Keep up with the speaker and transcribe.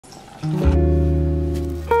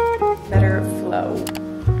Better flow.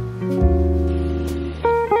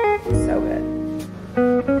 So good.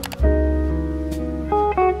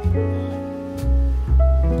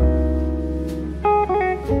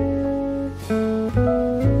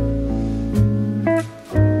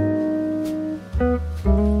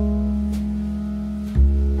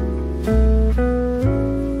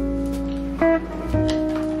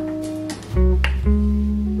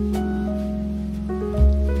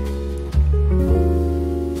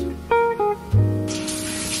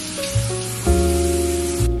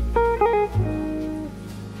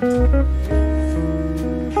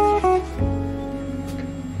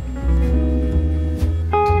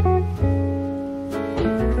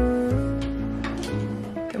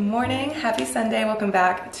 Happy Sunday, welcome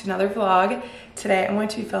back to another vlog. Today I'm going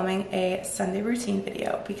to be filming a Sunday routine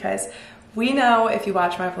video because we know, if you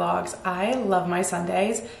watch my vlogs, I love my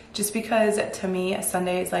Sundays just because to me a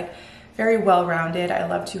Sunday is like very well-rounded. I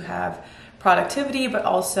love to have productivity but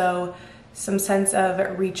also some sense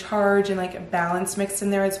of recharge and like balance mixed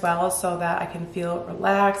in there as well so that I can feel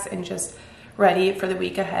relaxed and just ready for the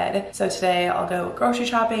week ahead. So today I'll go grocery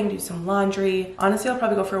shopping, do some laundry. Honestly, I'll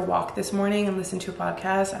probably go for a walk this morning and listen to a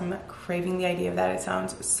podcast. I'm craving the idea of that. It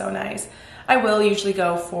sounds so nice. I will usually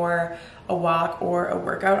go for a walk or a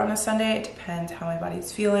workout on a Sunday. It depends how my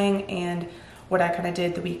body's feeling and what I kind of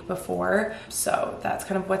did the week before. So that's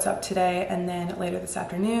kind of what's up today. And then later this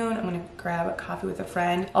afternoon, I'm gonna grab a coffee with a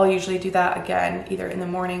friend. I'll usually do that again, either in the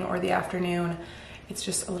morning or the afternoon. It's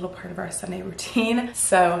just a little part of our Sunday routine.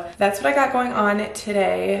 So that's what I got going on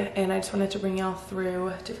today. And I just wanted to bring y'all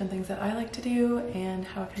through different things that I like to do and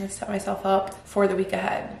how I kind of set myself up for the week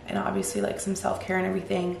ahead. And obviously like some self-care and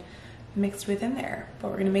everything mixed within there.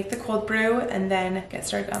 But we're gonna make the cold brew and then get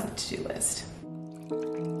started on the to-do list.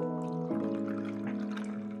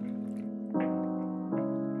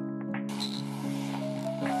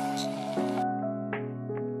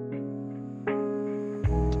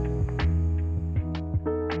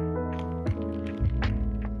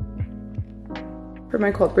 For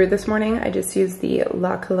my cold brew this morning, I just used the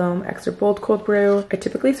La Colombe Extra Bold Cold Brew. I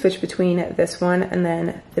typically switch between this one and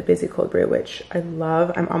then the Busy Cold Brew, which I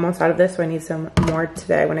love. I'm almost out of this, so I need some more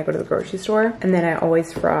today when I go to the grocery store. And then I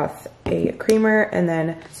always froth a creamer and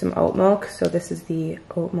then some oat milk. So this is the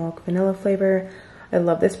oat milk vanilla flavor. I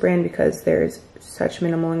love this brand because there's such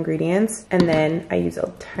minimal ingredients. And then I use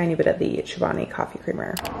a tiny bit of the Chobani coffee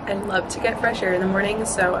creamer. I love to get fresh air in the morning,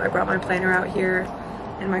 so I brought my planner out here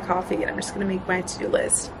and my coffee, and I'm just gonna make my to-do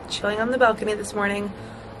list. Chilling on the balcony this morning.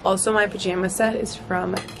 Also, my pajama set is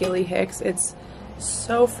from Gilly Hicks. It's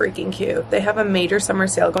so freaking cute. They have a major summer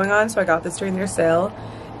sale going on, so I got this during their sale,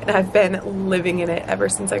 and I've been living in it ever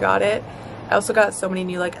since I got it. I also got so many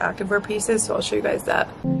new like activewear pieces, so I'll show you guys that.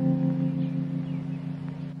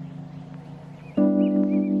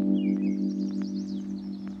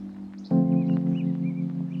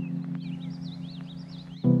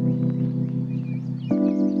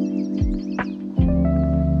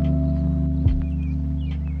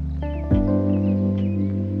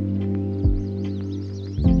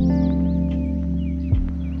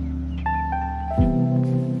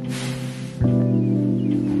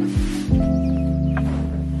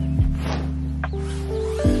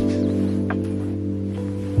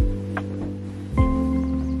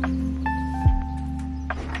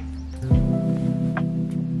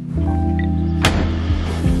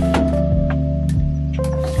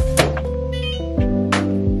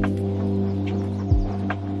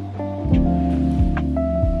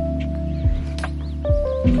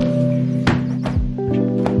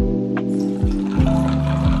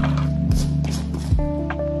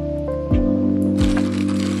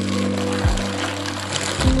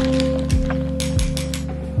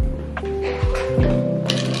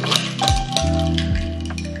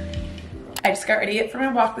 Got ready for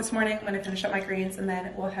my walk this morning. I'm gonna finish up my greens and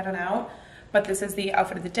then we'll head on out. But this is the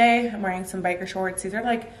outfit of the day. I'm wearing some biker shorts. These are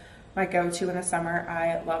like my go-to in the summer.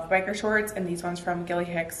 I love biker shorts, and these ones from Gilly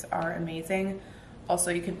Hicks are amazing.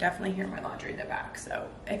 Also, you can definitely hear my laundry in the back, so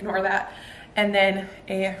ignore that. And then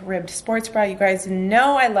a ribbed sports bra. You guys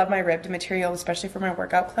know I love my ribbed material, especially for my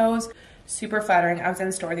workout clothes. Super flattering. I was in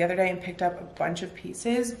the store the other day and picked up a bunch of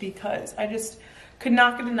pieces because I just could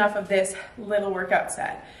not get enough of this little workout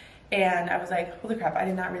set. And I was like, holy crap, I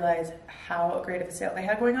did not realize how great of a sale they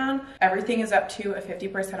had going on. Everything is up to a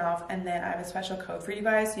 50% off, and then I have a special code for you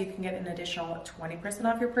guys so you can get an additional 20%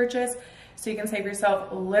 off your purchase. So you can save yourself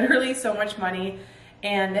literally so much money.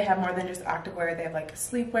 And they have more than just activewear. They have like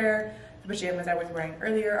sleepwear. The pajamas I was wearing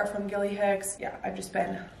earlier are from Gilly Hicks. Yeah, I've just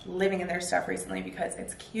been living in their stuff recently because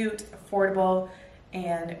it's cute, affordable,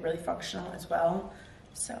 and really functional as well.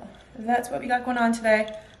 So that's what we got going on today.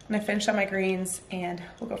 I'm gonna finish up my greens and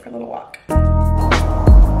we'll go for a little walk.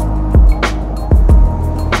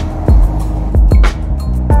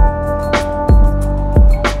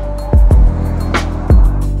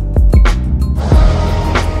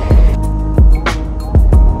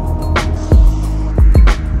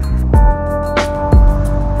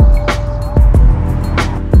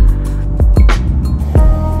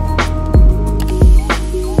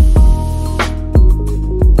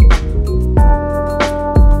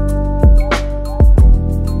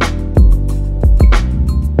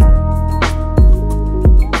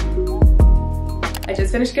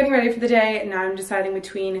 Finished getting ready for the day. Now I'm deciding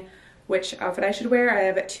between which outfit I should wear. I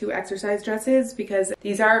have 2 exercise dresses because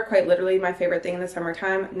these are quite literally my favorite thing in the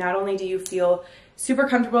summertime. Not only do you feel super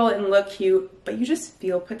comfortable and look cute, but you just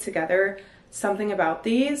feel put together. Something about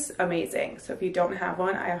these, amazing. So if you don't have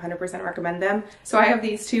one, I 100% recommend them. So I have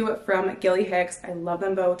these 2 from Gilly Hicks. I love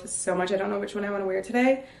them both so much. I don't know which one I want to wear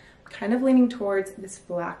today. I'm kind of leaning towards this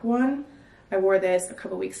black one. I wore this a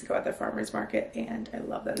couple weeks ago at the farmer's market and I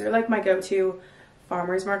love them. They're like my go-to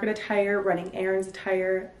farmer's market attire, running errands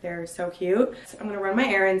attire. They're so cute. So I'm gonna run my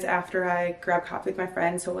errands after I grab coffee with my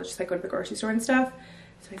friends, so we'll just like go to the grocery store and stuff.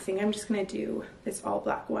 So I think I'm just gonna do this all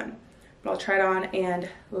black one. But I'll try it on and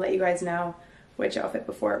let you guys know which outfit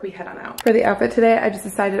before we head on out. For the outfit today, I just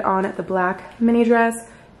decided on the black mini dress.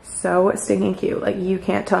 So stinking cute. Like, you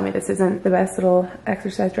can't tell me this isn't the best little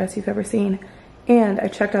exercise dress you've ever seen. And I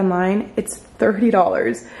checked online, it's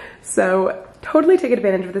 $30. So totally take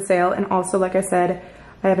advantage of the sale. And also, like I said,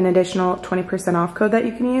 I have an additional 20% off code that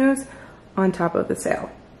you can use on top of the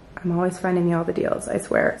sale. I'm always finding you all the deals, I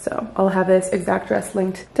swear. So I'll have this exact dress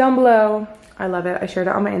linked down below. I love it. I shared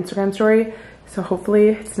it on my Instagram story. So hopefully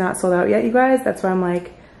it's not sold out yet, you guys. That's why I'm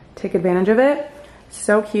like, take advantage of it.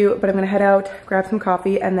 So cute. But I'm gonna head out, grab some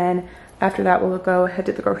coffee, and then after that we'll go head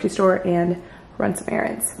to the grocery store and run some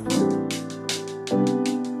errands.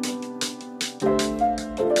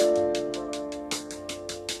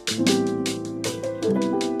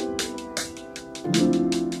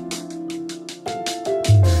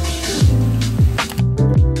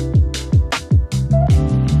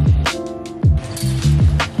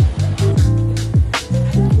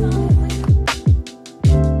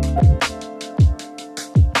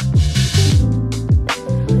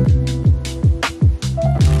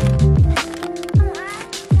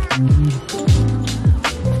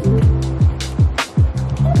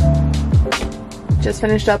 Just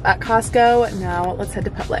finished up at Costco. Now let's head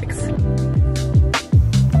to Publix.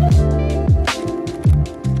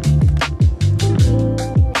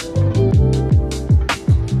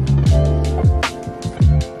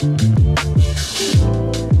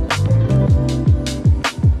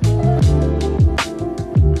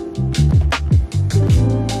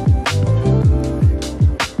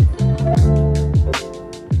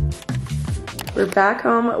 We're back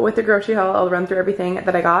home with the grocery haul. I'll run through everything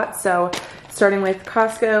that I got. So starting with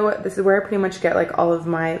Costco, this is where I pretty much get like all of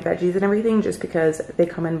my veggies and everything, just because they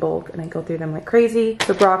come in bulk and I go through them like crazy.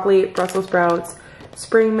 So broccoli, Brussels sprouts,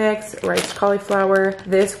 spring mix, riced cauliflower.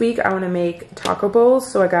 This week I want to make taco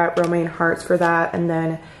bowls, so I got romaine hearts for that, and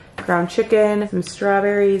then ground chicken, some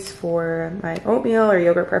strawberries for my oatmeal or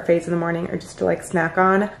yogurt parfaits in the morning, or just to like snack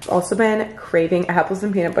on. I've also been craving apples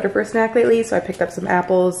and peanut butter for a snack lately, so I picked up some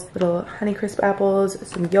apples, little Honeycrisp apples,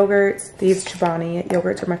 some yogurts. These Chobani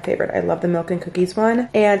yogurts are my favorite. I love the milk and cookies one,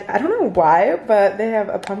 and I don't know why, but they have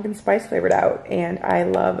a pumpkin spice flavored out, and I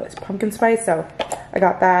love pumpkin spice, so I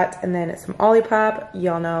got that. And then some Olipop.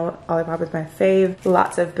 Y'all know Olipop is my fave.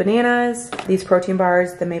 Lots of bananas. These protein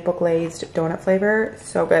bars, the maple glazed donut flavor,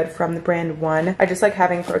 so good, from the brand One. I just like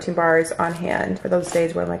having protein bars on hand for those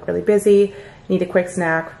days where I'm like really busy, need a quick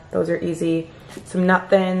snack. Those are easy. Some Nut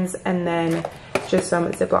Thins, and then just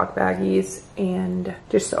some Ziploc baggies and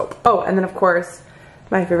just soap. Oh, and then of course,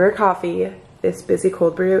 my favorite coffee. This Busy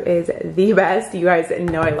Cold Brew is the best. You guys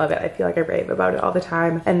know I love it. I feel like I rave about it all the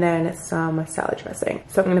time. And then some salad dressing.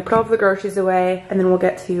 So I'm gonna put all of the groceries away, and then we'll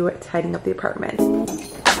get to tidying up the apartment.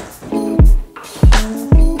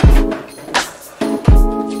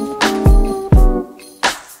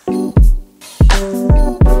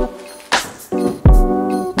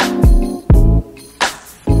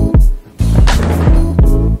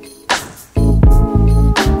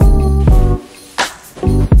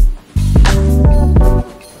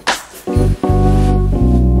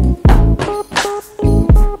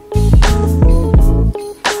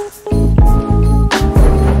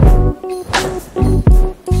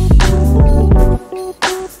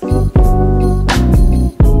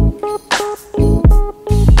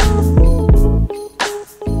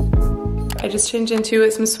 Changed into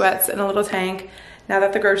some sweats and a little tank. now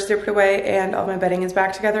that the groceries are put away and all my bedding is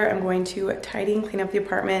back together, I'm going to tidy and clean up the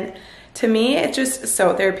apartment. To me, it's just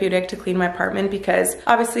so therapeutic to clean my apartment because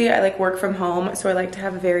obviously I like work from home, so I like to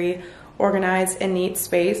have a very organized and neat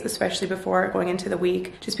space, especially before going into the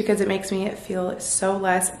week, just because it makes me feel so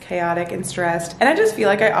less chaotic and stressed. And I just feel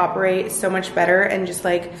like I operate so much better and just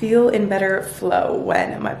like feel in better flow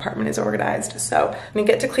when my apartment is organized. So I'm gonna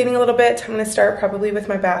get to cleaning a little bit. I'm gonna start probably with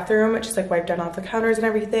my bathroom, just like wipe down all the counters and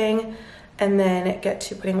everything, and then get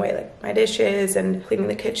to putting away like my dishes and cleaning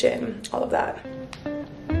the kitchen, all of that.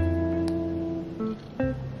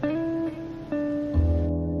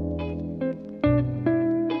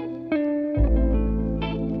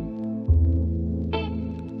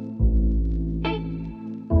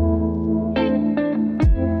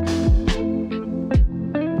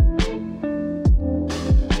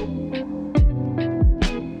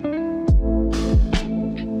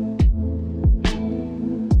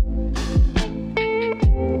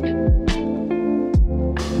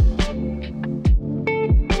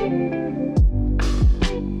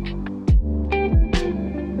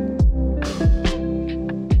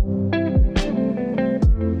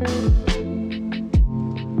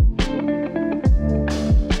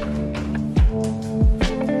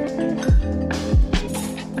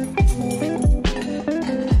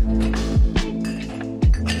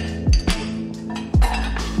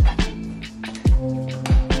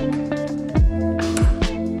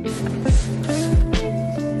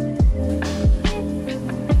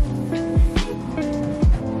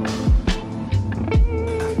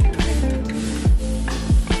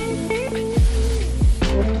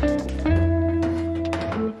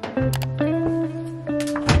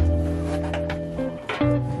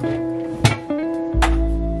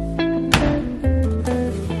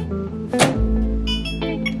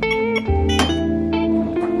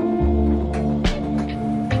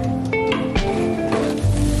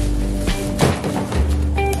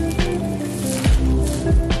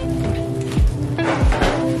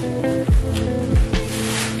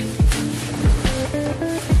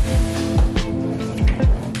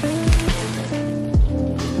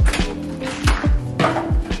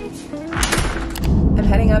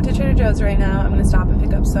 Out to Trader Joe's right now. I'm gonna stop and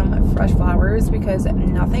pick up some fresh flowers because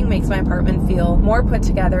nothing makes my apartment feel more put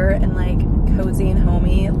together and like cozy and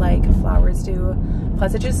homey like flowers do.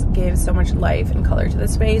 Plus it just gives so much life and color to the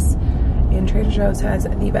space, and Trader Joe's has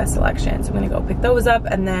the best selection. So I'm gonna go pick those up,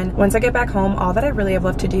 and then once I get back home, all that I really have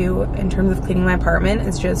left to do in terms of cleaning my apartment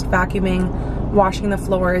is just vacuuming, washing the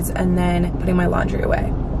floors, and then putting my laundry away.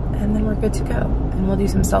 And then we're good to go. And we'll do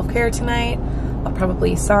some self-care tonight. I'll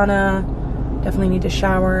probably sauna. Definitely need to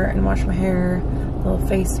shower and wash my hair, little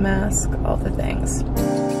face mask, all the things.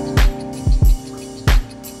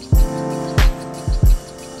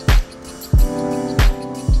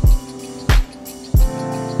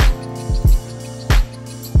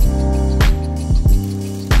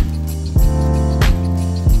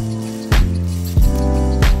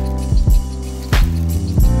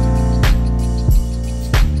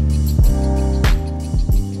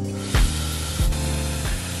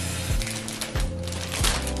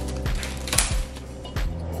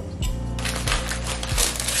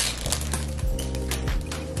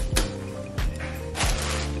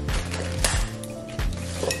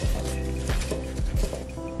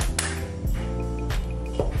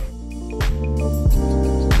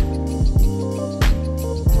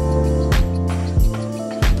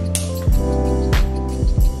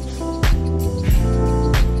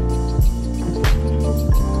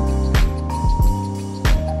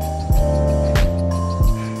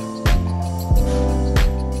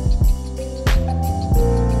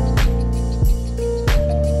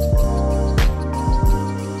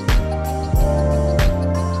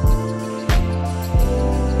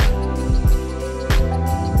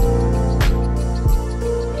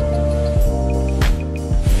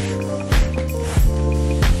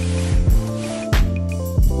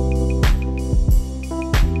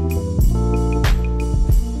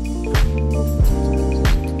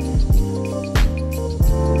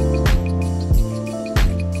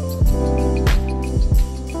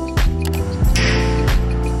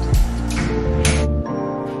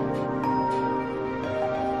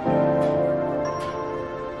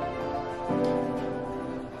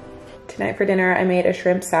 Tonight for dinner, I made a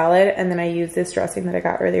shrimp salad, and then I used this dressing that I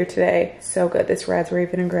got earlier today. So good, this raspberry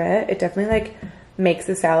vinaigrette. It definitely like makes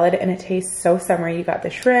the salad, and it tastes so summery. You got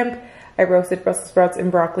the shrimp. I roasted Brussels sprouts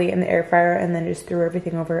and broccoli in the air fryer, and then just threw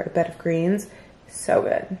everything over a bed of greens. So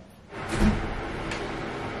good.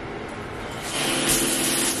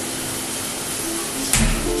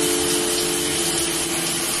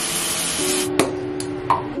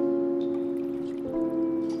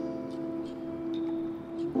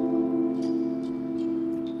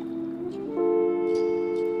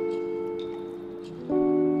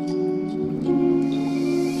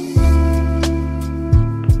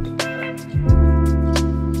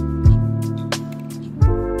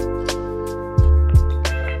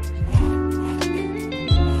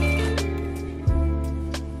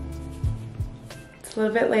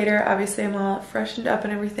 little bit later. Obviously I'm all freshened up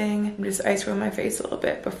and everything. I'm just ice rolling my face a little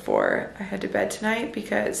bit before I head to bed tonight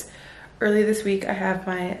because early this week I have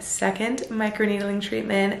my second microneedling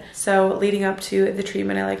treatment. So leading up to the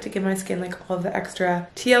treatment, I like to give my skin like all of the extra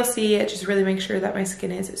TLC. It just really makes sure that my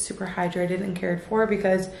skin is super hydrated and cared for,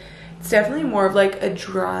 because it's definitely more of like a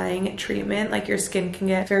drying treatment. Like your skin can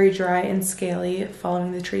get very dry and scaly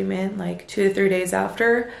following the treatment, like 2 to 3 days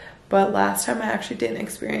after. But last time I actually didn't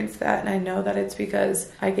experience that, and I know that it's because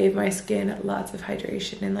I gave my skin lots of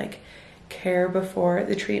hydration and like care before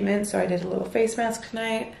the treatment. So I did a little face mask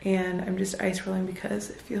tonight, and I'm just ice rolling because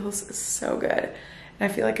it feels so good. And I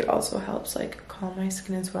feel like it also helps like calm my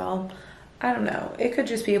skin as well. I don't know, it could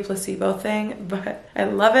just be a placebo thing, but I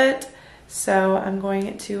love it. So I'm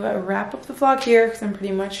going to wrap up the vlog here because I'm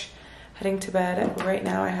pretty much heading to bed right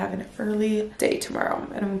now. I have an early day tomorrow,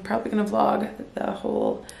 and I'm probably gonna vlog the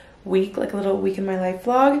whole week, like a little week in my life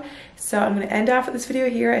vlog. So I'm gonna end off with this video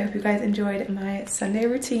here. I hope you guys enjoyed my Sunday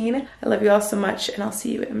routine. I love you all so much, and I'll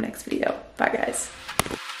see you in my next video. Bye guys.